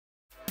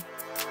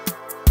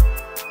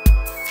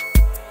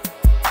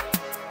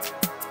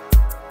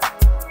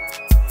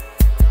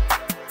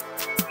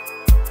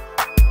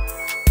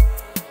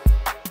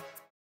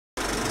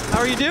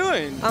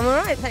doing? I'm all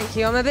right, thank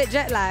you. I'm a bit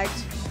jet lagged.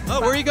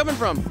 Oh, where are you coming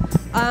from?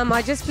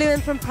 I just flew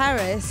in from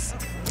Paris.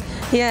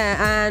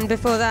 Yeah, and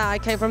before that I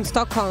came from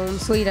Stockholm,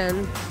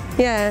 Sweden.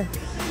 Yeah.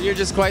 You're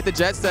just quite the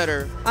jet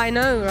setter. I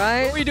know,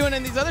 right? What were you doing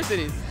in these other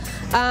cities?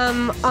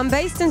 I'm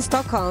based in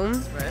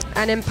Stockholm, Right.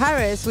 and in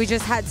Paris we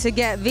just had to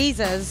get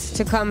visas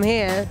to come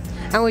here,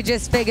 and we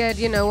just figured,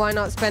 you know, why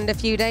not spend a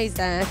few days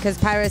there, because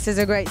Paris is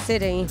a great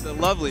city. It's a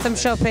lovely Some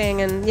city.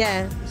 shopping and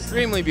yeah.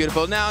 Extremely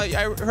beautiful. Now,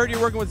 I heard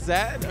you're working with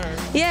Zedd?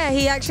 Or? Yeah,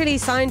 he actually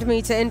signed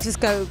me to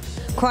Interscope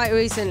quite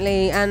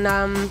recently, and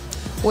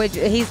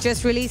he's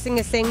just releasing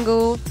a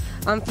single.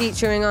 I'm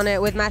featuring on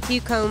it with Matthew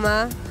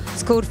Coma.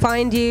 It's called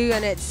Find You,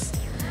 and it's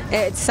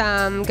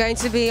going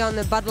to be on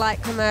the Bud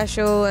Light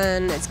commercial,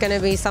 and it's going to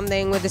be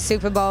something with the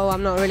Super Bowl.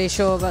 I'm not really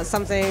sure, but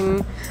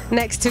something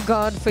next to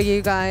God for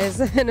you guys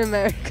in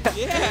America.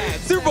 Yeah,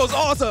 Super Bowl's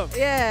awesome.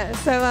 Yeah,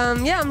 so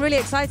yeah, I'm really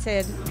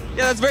excited.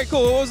 Yeah, that's very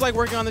cool. What was it like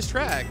working on this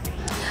track?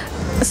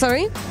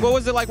 Sorry? What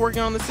was it like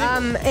working on the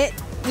single? It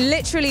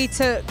literally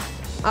took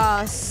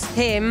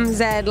him,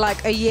 Zedd,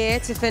 like a year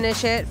to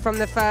finish it from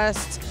the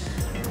first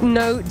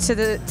note to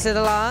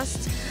the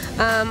last.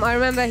 I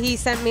remember he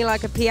sent me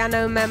like a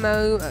piano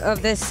memo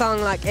of this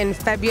song like in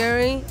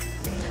February,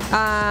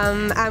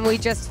 and we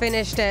just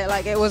finished it,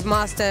 like it was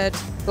mastered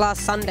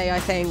last Sunday, I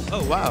think.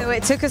 Oh, wow. So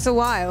it took us a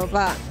while,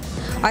 but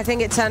I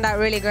think it turned out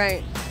really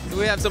great. So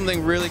we have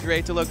something really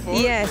great to look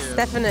forward Yes, to.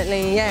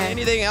 definitely, yeah.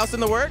 Anything else in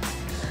the works?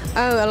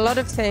 Oh, a lot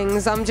of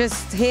things. I'm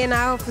just here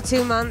now for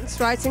 2 months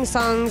writing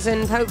songs,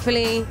 and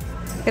hopefully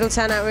it'll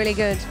turn out really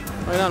good.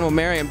 Right on. Well,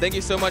 Miriam, thank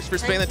you so much for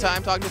spending the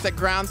time talking to us at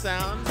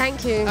GroundSounds.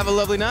 Thank you. Have a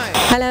lovely night.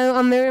 Hello,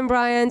 I'm Miriam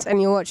Bryant,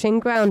 and you're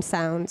watching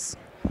GroundSounds.